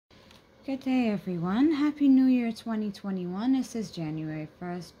Good day, everyone. Happy New Year 2021. This is January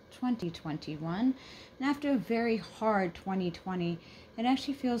 1st, 2021. And after a very hard 2020, it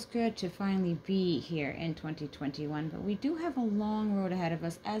actually feels good to finally be here in 2021. But we do have a long road ahead of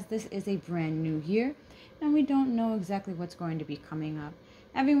us as this is a brand new year and we don't know exactly what's going to be coming up.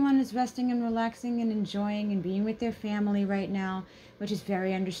 Everyone is resting and relaxing and enjoying and being with their family right now, which is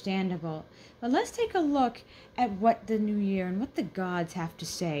very understandable. But let's take a look at what the new year and what the gods have to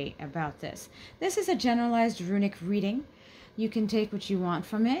say about this. This is a generalized runic reading. You can take what you want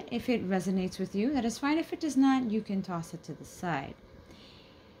from it. If it resonates with you, that is fine. If it does not, you can toss it to the side.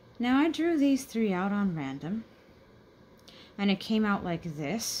 Now, I drew these three out on random, and it came out like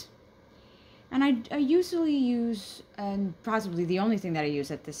this. And I usually use, and possibly the only thing that I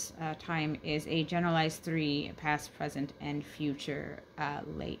use at this time is a generalized 3 past, present, and future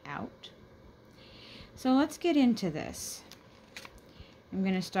layout. So let's get into this. I'm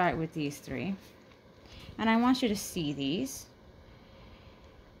going to start with these 3. And I want you to see these.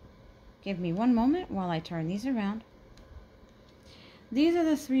 Give me one moment while I turn these around. These are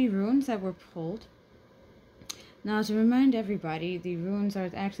the 3 runes that were pulled. Now, to remind everybody, the runes are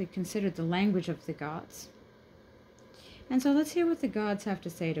actually considered the language of the gods. And so let's hear what the gods have to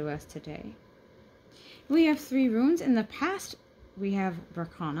say to us today. We have 3 runes. In the past, we have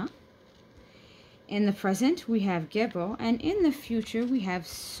Berkana. In the present, we have Gebo. And in the future, we have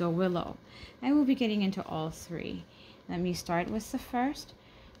Sowilo. I will be getting into all 3. Let me start with the first.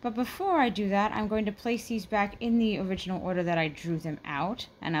 But before I do that, I'm going to place these back in the original order that I drew them out,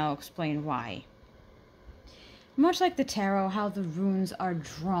 and I'll explain why. Much like the tarot, how the runes are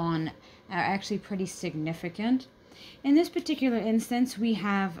drawn are actually pretty significant. In this particular instance, we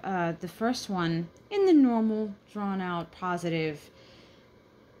have the first one in the normal, drawn out, positive,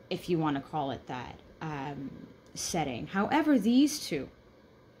 if you want to call it that, setting. However, these 2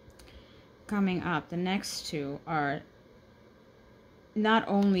 coming up, the next 2 are not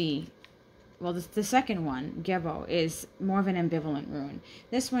only... Well, the second one, Gebo, is more of an ambivalent rune.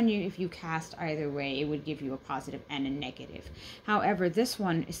 This one, if you cast either way, it would give you a positive and a negative. However, this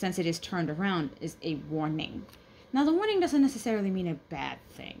one, since it is turned around, is a warning. Now, the warning doesn't necessarily mean a bad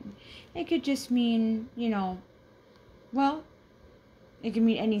thing. It could just mean, well, it could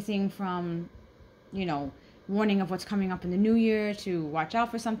mean anything from, warning of what's coming up in the new year to watch out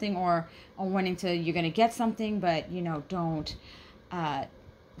for something, or a warning to you're going to get something, but, don't...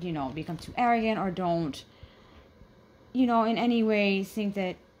 become too arrogant, or don't, in any way think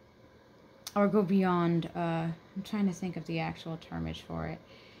that, or go beyond, I'm trying to think of the actual termage for it.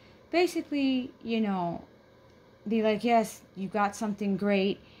 Basically, be like, yes, you got something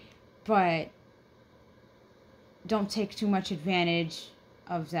great, but don't take too much advantage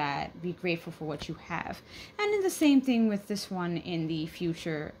of that. Be grateful for what you have. And in the same thing with this one in the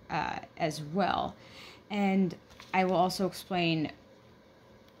future as well. And I will also explain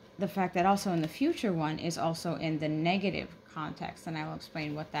the fact that also in the future one is also in the negative context, and I will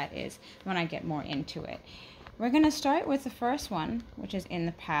explain what that is when I get more into it. We're going to start with the first one, which is in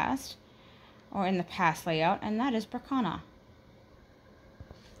the past, or in the past layout, and that is Berkana.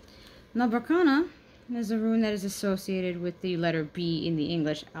 Now, Berkana is a rune that is associated with the letter B in the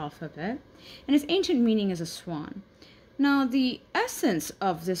English alphabet, and its ancient meaning is a swan. Now, the essence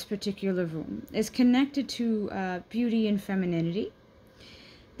of this particular rune is connected to beauty and femininity.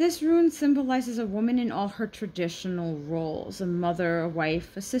 This rune symbolizes a woman in all her traditional roles, a mother, a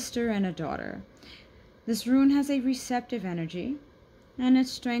wife, a sister, and a daughter. This rune has a receptive energy, and its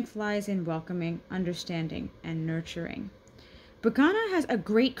strength lies in welcoming, understanding, and nurturing. Berkana has a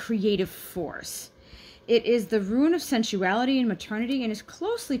great creative force. It is the rune of sensuality and maternity, and is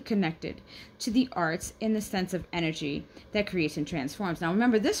closely connected to the arts in the sense of energy that creates and transforms. Now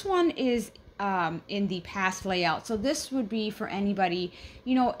remember, this one is in the past layout. So this would be for anybody,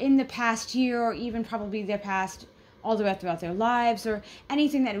 in the past year, or even probably their past all the way throughout their lives, or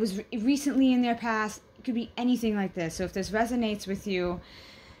anything that was recently in their past. It could be anything like this. So if this resonates with you,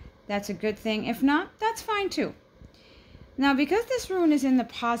 that's a good thing. If not, that's fine too. Now, because this rune is in the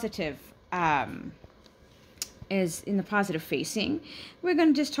positive, facing, we're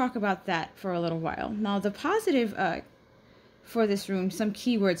going to just talk about that for a little while. Now, the positive for this rune, some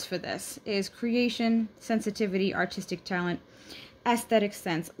keywords for this is creation, sensitivity, artistic talent, aesthetic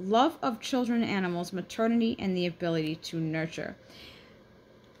sense, love of children and animals, maternity, and the ability to nurture.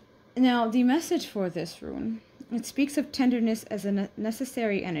 Now, the message for this rune, it speaks of tenderness as a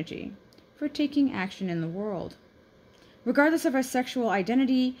necessary energy for taking action in the world. Regardless of our sexual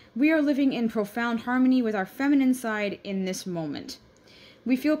identity, we are living in profound harmony with our feminine side in this moment.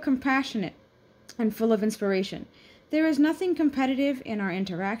 We feel compassionate and full of inspiration. There is nothing competitive in our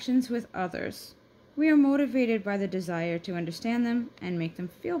interactions with others. We are motivated by the desire to understand them and make them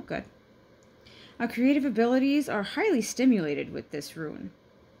feel good. Our creative abilities are highly stimulated with this rune.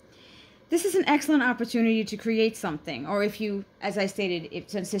 This is an excellent opportunity to create something, or if you, as I stated,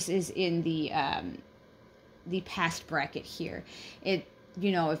 since this is in the past bracket here,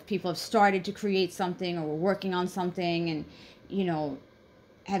 if people have started to create something or were working on something and,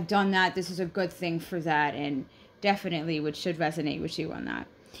 have done that, this is a good thing for that, and definitely which should resonate with you on that.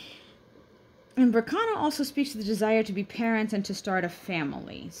 And Berkana also speaks to the desire to be parents and to start a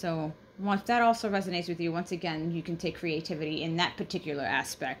family. So once that also resonates with you, once again, you can take creativity in that particular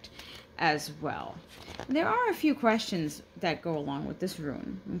aspect as well. There are a few questions that go along with this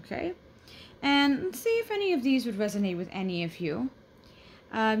rune, okay? And let's see if any of these would resonate with any of you.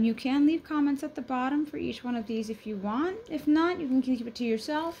 You can leave comments at the bottom for each one of these if you want. If not, you can keep it to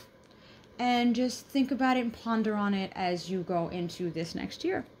yourself and just think about it and ponder on it as you go into this next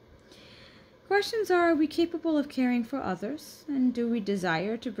year. Questions are we capable of caring for others? And do we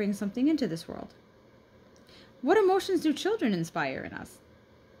desire to bring something into this world? What emotions do children inspire in us?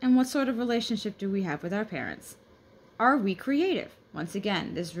 And what sort of relationship do we have with our parents? Are we creative? Once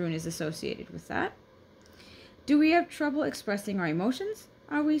again, this rune is associated with that. Do we have trouble expressing our emotions?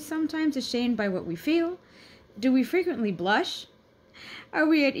 Are we sometimes ashamed by what we feel? Do we frequently blush? Are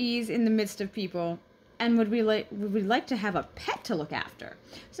we at ease in the midst of people? And would we like to have a pet to look after?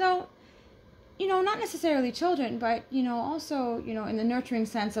 So, not necessarily children, but, also, in the nurturing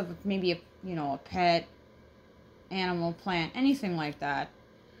sense of maybe a pet, animal, plant, anything like that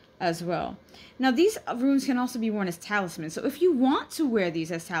as well. Now, these runes can also be worn as talismans. So if you want to wear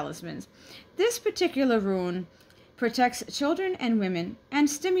these as talismans, this particular rune protects children and women and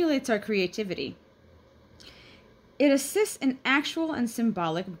stimulates our creativity. It assists in actual and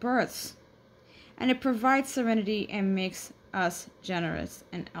symbolic births, and it provides serenity and makes us generous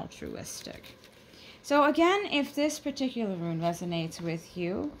and altruistic. So again, if this particular rune resonates with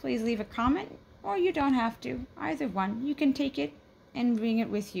you, please leave a comment, or you don't have to. Either one. You can take it and bring it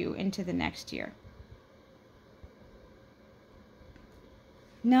with you into the next year.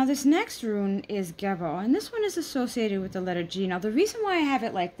 Now this next rune is Gebo, and this one is associated with the letter G. Now the reason why I have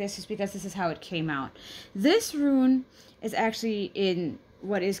it like this is because this is how it came out. This rune is actually in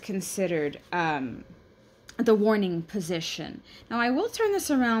what is considered the warning position. Now I will turn this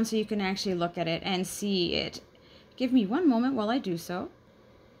around so you can actually look at it and see it. Give me one moment while I do so.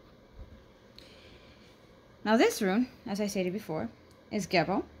 Now this rune, as I stated before, is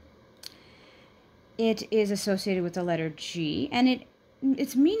Gebo. It is associated with the letter G, and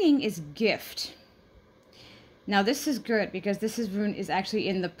its meaning is gift. Now this is good because this rune is actually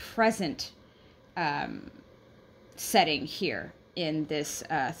in the present setting here in this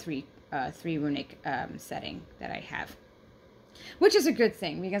three runic setting that I have, which is a good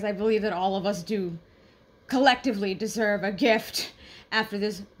thing because I believe that all of us do collectively deserve a gift after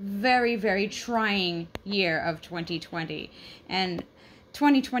this very, very trying year of 2020. And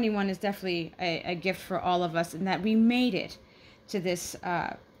 2021 is definitely a gift for all of us in that we made it to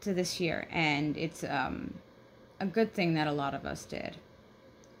this year, and it's a good thing that a lot of us did.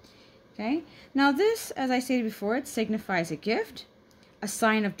 Okay, now this, as I stated before, it signifies a gift, a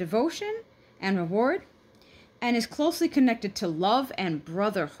sign of devotion and reward, and is closely connected to love and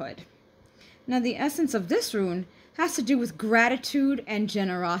brotherhood. Now the essence of this rune has to do with gratitude and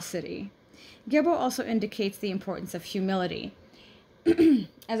generosity. Gebo also indicates the importance of humility.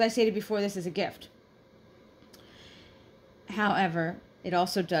 As I stated before, this is a gift. However, it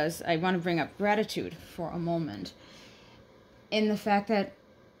also does, I want to bring up gratitude for a moment, in the fact that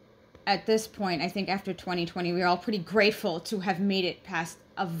at this point, I think after 2020, we're all pretty grateful to have made it past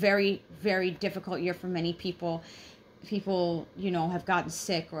a very, very difficult year for many people. People, have gotten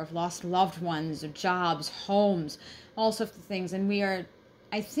sick or have lost loved ones or jobs, homes, all sorts of things. And we are,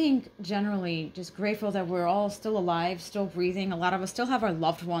 I think, generally just grateful that we're all still alive, still breathing. A lot of us still have our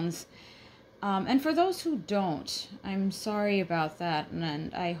loved ones. And for those who don't, I'm sorry about that.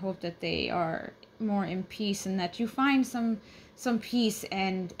 And I hope that they are more in peace and that you find some peace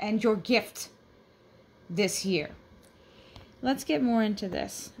and your gift this year. Let's get more into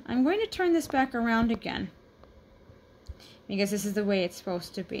this. I'm going to turn this back around again, because this is the way it's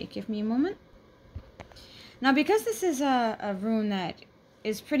supposed to be. Give me a moment. Now, because this is a rune that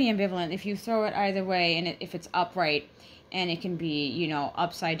is pretty ambivalent, if you throw it either way, and if it's upright, and it can be,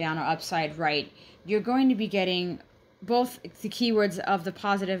 upside down or upside right, you're going to be getting both the keywords of the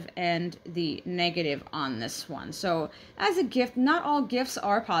positive and the negative on this one. So as a gift, not all gifts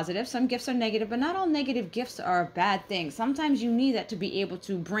are positive. Some gifts are negative, but not all negative gifts are bad things. Sometimes you need that to be able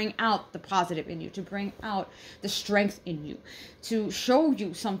to bring out the positive in you, to bring out the strength in you, to show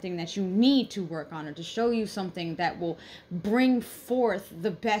you something that you need to work on, or to show you something that will bring forth the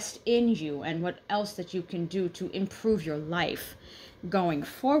best in you and what else that you can do to improve your life going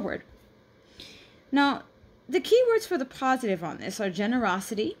forward. Now, the keywords for the positive on this are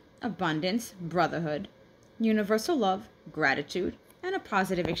generosity, abundance, brotherhood, universal love, gratitude, and a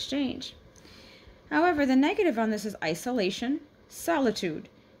positive exchange. However, the negative on this is isolation, solitude,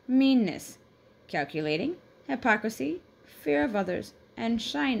 meanness, calculating, hypocrisy, fear of others, and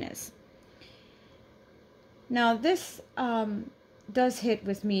shyness. Now, this does hit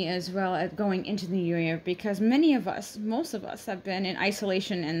with me as well at going into the new year, because many of us, most of us, have been in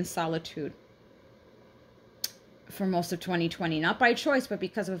isolation and solitude for most of 2020, not by choice, but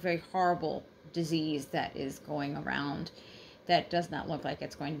because of a very horrible disease that is going around that does not look like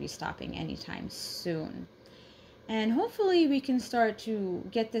it's going to be stopping anytime soon. And hopefully we can start to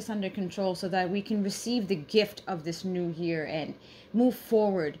get this under control so that we can receive the gift of this new year and move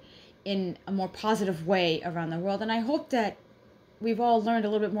forward in a more positive way around the world. And I hope that we've all learned a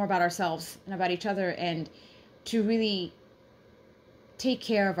little bit more about ourselves and about each other, and to really take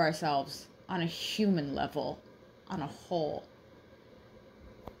care of ourselves on a human level, on a whole.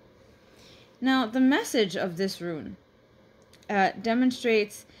 Now, the message of this rune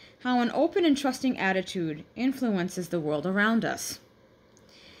demonstrates how an open and trusting attitude influences the world around us.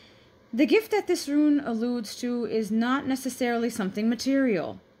 The gift that this rune alludes to is not necessarily something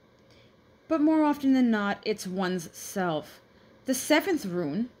material, but more often than not, it's one's self. The 7th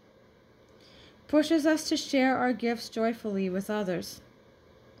rune pushes us to share our gifts joyfully with others.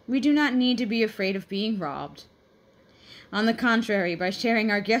 We do not need to be afraid of being robbed. On the contrary, by sharing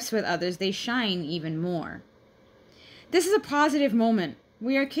our gifts with others, they shine even more. This is a positive moment.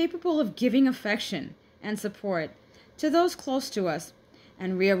 We are capable of giving affection and support to those close to us,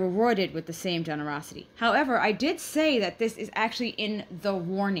 and we are rewarded with the same generosity. However, I did say that this is actually in the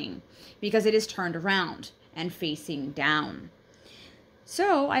warning, because it is turned around and facing down.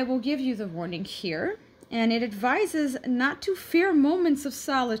 So I will give you the warning here, and it advises not to fear moments of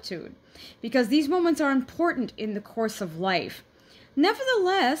solitude, because these moments are important in the course of life.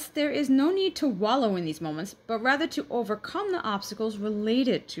 Nevertheless, there is no need to wallow in these moments, but rather to overcome the obstacles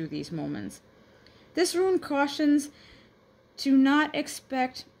related to these moments. This rune cautions to not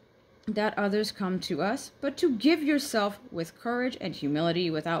expect that others come to us, but to give yourself with courage and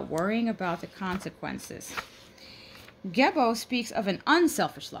humility without worrying about the consequences. Gebo speaks of an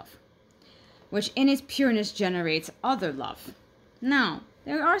unselfish love, which in its pureness generates other love. Now,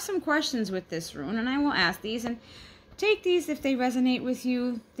 there are some questions with this rune, and I will ask these, and take these if they resonate with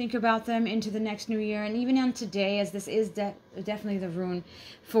you. Think about them into the next new year, and even on today, as this is definitely the rune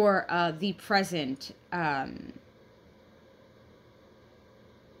for the present.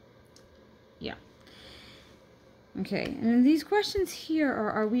 Yeah. Okay, and these questions here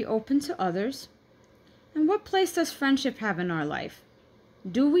are we open to others? And what place does friendship have in our life?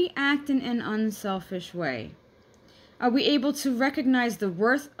 Do we act in an unselfish way? Are we able to recognize the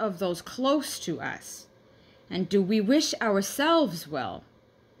worth of those close to us? And do we wish ourselves well?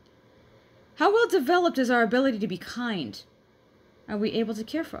 How well developed is our ability to be kind? Are we able to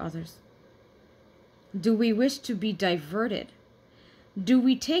care for others? Do we wish to be diverted? Do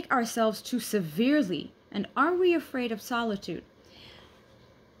we take ourselves too severely? And are we afraid of solitude?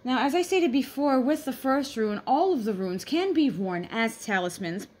 Now, as I stated before, with the first rune, all of the runes can be worn as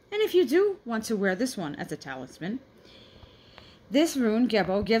talismans. And if you do want to wear this one as a talisman, this rune,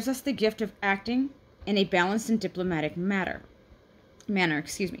 Gebo, gives us the gift of acting in a balanced and diplomatic manner,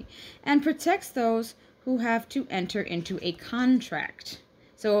 and protects those who have to enter into a contract.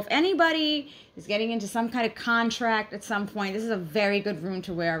 So if anybody is getting into some kind of contract at some point, this is a very good rune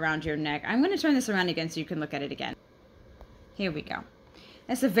to wear around your neck. I'm going to turn this around again so you can look at it again. Here we go.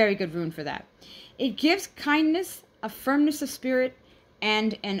 That's a very good rune for that. It gives kindness, a firmness of spirit,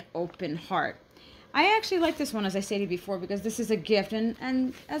 and an open heart. I actually like this one, as I stated before, because this is a gift.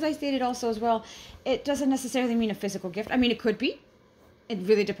 And as I stated also as well, it doesn't necessarily mean a physical gift. I mean, it could be. It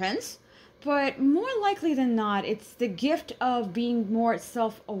really depends. But more likely than not, it's the gift of being more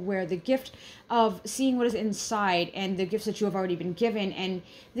self-aware, the gift of seeing what is inside, and the gifts that you have already been given, and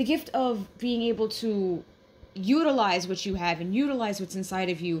the gift of being able to utilize what you have and utilize what's inside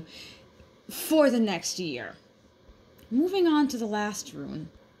of you for the next year. Moving on to the last rune.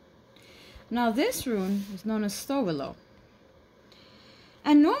 Now, this rune is known as Stowilo.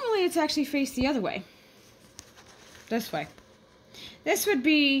 And normally it's actually faced the other way. this way. This would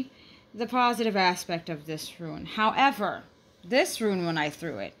be the positive aspect of this rune. However, this rune, when I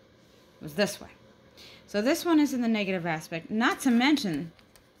threw it, was this way. So this one is in the negative aspect. Not to mention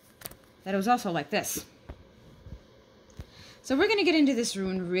that it was also like this. So we're going to get into this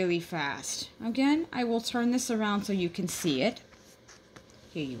rune really fast. Again, I will turn this around so you can see it.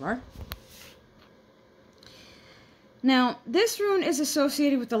 Here you are. Now, this rune is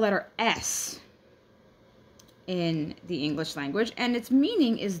associated with the letter S in the English language, and its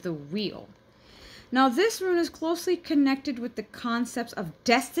meaning is the wheel. Now, this rune is closely connected with the concepts of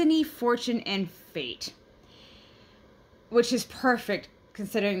destiny, fortune, and fate, which is perfect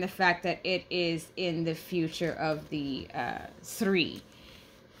considering the fact that it is in the future of the 3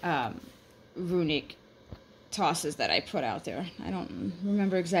 runic tosses that I put out there. I don't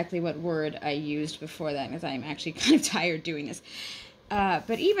remember exactly what word I used before that because I'm actually kind of tired doing this.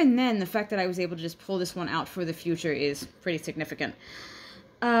 But even then, the fact that I was able to just pull this one out for the future is pretty significant.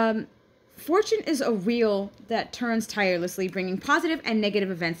 Fortune is a wheel that turns tirelessly, bringing positive and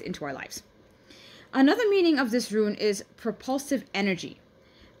negative events into our lives. Another meaning of this rune is propulsive energy.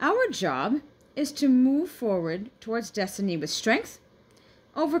 Our job is to move forward towards destiny with strength,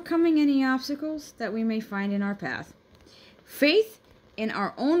 overcoming any obstacles that we may find in our path. Faith in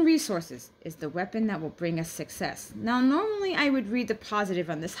our own resources is the weapon that will bring us success. Now, normally I would read the positive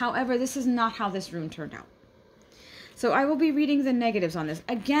on this. However, this is not how this rune turned out. So I will be reading the negatives on this.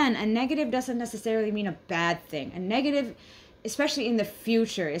 Again, a negative doesn't necessarily mean a bad thing. A negative, especially in the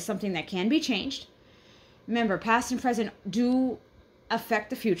future, is something that can be changed. Remember, past and present do affect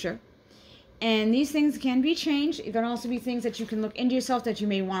the future. And these things can be changed. It can also be things that you can look into yourself that you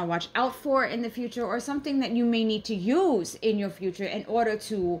may want to watch out for in the future, or something that you may need to use in your future in order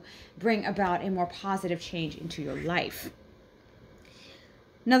to bring about a more positive change into your life.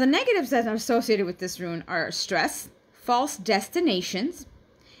 Now, the negatives that are associated with this rune are stress, false destinations,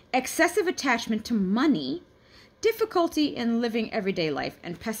 excessive attachment to money, difficulty in living everyday life,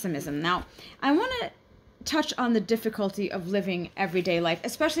 and pessimism. Now, I want to touch on the difficulty of living everyday life,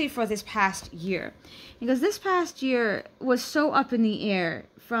 especially for this past year, because this past year was so up in the air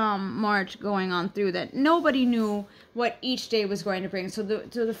from March going on through that nobody knew what each day was going to bring. So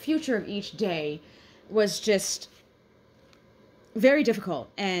the future of each day was just very difficult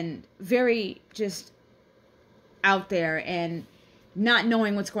and very just out there and not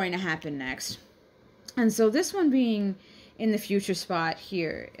knowing what's going to happen next. And so this one being in the future spot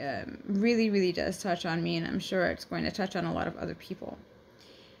here really, really does touch on me, and I'm sure it's going to touch on a lot of other people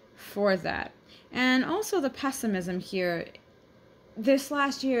for that. And also the pessimism here, this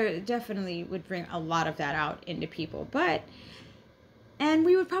last year definitely would bring a lot of that out into people. And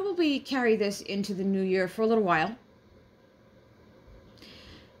we would probably carry this into the new year for a little while.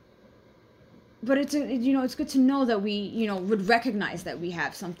 But it's good to know that we, would recognize that we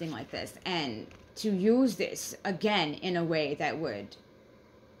have something like this, and to use this again in a way that would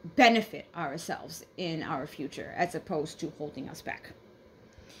benefit ourselves in our future, as opposed to holding us back.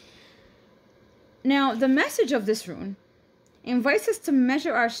 Now, the message of this rune invites us to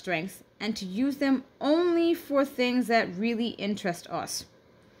measure our strengths and to use them only for things that really interest us.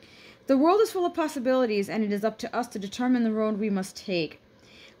 The world is full of possibilities, and it is up to us to determine the road we must take.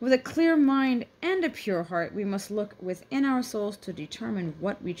 With a clear mind and a pure heart, we must look within our souls to determine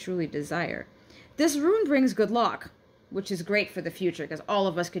what we truly desire. This rune brings good luck, which is great for the future, because all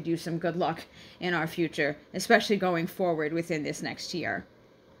of us could use some good luck in our future, especially going forward within this next year.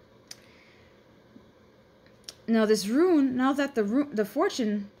 Now this rune, now that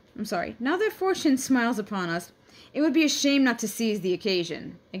fortune smiles upon us, it would be a shame not to seize the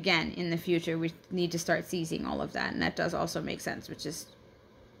occasion. Again, in the future, we need to start seizing all of that, and that does also make sense, which is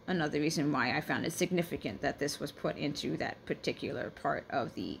another reason why I found it significant that this was put into that particular part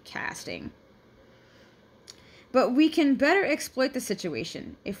of the casting. But we can better exploit the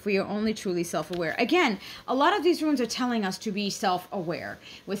situation if we are only truly self-aware. Again, a lot of these runes are telling us to be self-aware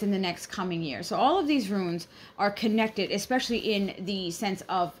within the next coming year. So all of these runes are connected, especially in the sense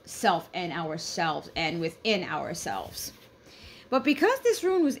of self and ourselves and within ourselves. But because this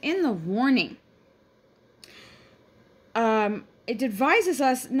rune was in the warning, it advises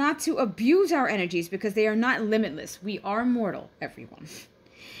us not to abuse our energies because they are not limitless. We are mortal, everyone.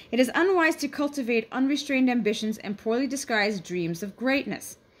 It is unwise to cultivate unrestrained ambitions and poorly disguised dreams of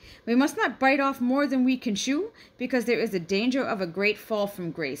greatness. We must not bite off more than we can chew, because there is a danger of a great fall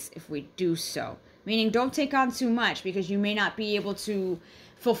from grace if we do so. Meaning, don't take on too much, because you may not be able to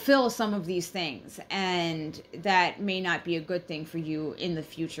fulfill some of these things, and that may not be a good thing for you in the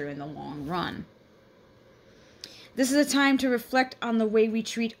future in the long run. This is a time to reflect on the way we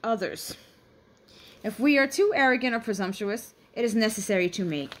treat others. If we are too arrogant or presumptuous, it is necessary to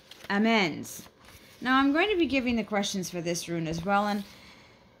make amends. Now, I'm going to be giving the questions for this rune as well, and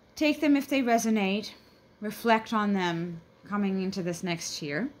take them if they resonate. Reflect on them coming into this next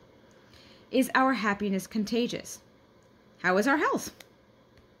year. Is our happiness contagious? How is our health?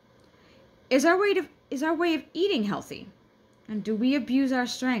 Is our way of eating healthy? And do we abuse our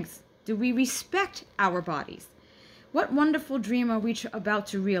strength? Do we respect our bodies? What wonderful dream are we about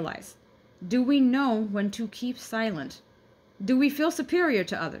to realize? Do we know when to keep silent? Do we feel superior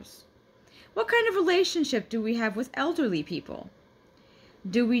to others? What kind of relationship do we have with elderly people?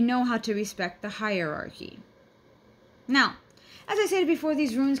 Do we know how to respect the hierarchy? Now, as I said before,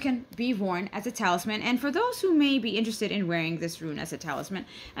 these runes can be worn as a talisman, and for those who may be interested in wearing this rune as a talisman,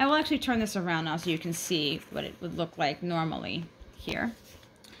 I will actually turn this around now so you can see what it would look like normally here.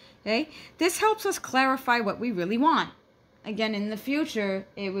 Okay, this helps us clarify what we really want. Again, in the future,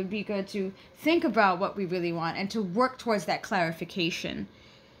 it would be good to think about what we really want and to work towards that clarification.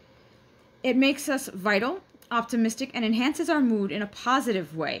 It makes us vital, optimistic, and enhances our mood in a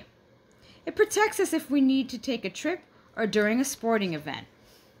positive way. It protects us if we need to take a trip or during a sporting event.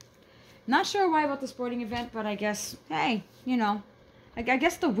 Not sure why about the sporting event, but I guess, hey, you know, I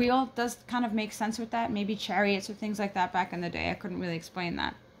guess the wheel does kind of make sense with that. Maybe chariots or things like that back in the day. I couldn't really explain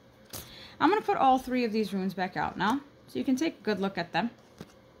that. I'm going to put all three of these runes back out now, so you can take a good look at them.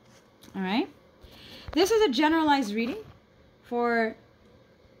 All right. This is a generalized reading for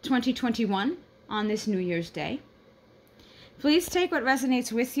 2021 on this New Year's Day. Please take what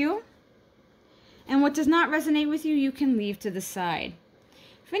resonates with you, and what does not resonate with you, you can leave to the side.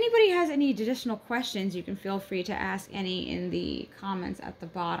 If anybody has any additional questions, you can feel free to ask any in the comments at the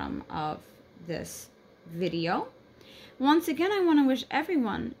bottom of this video. Once again, I want to wish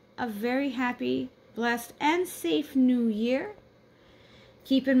everyone a very happy, blessed, and safe new year.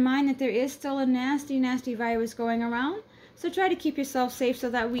 Keep in mind that there is still a nasty, nasty virus going around, so try to keep yourself safe so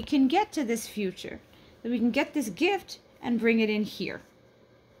that we can get to this future, that we can get this gift and bring it in here.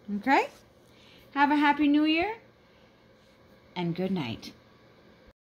 Okay? Have a happy new year, and good night.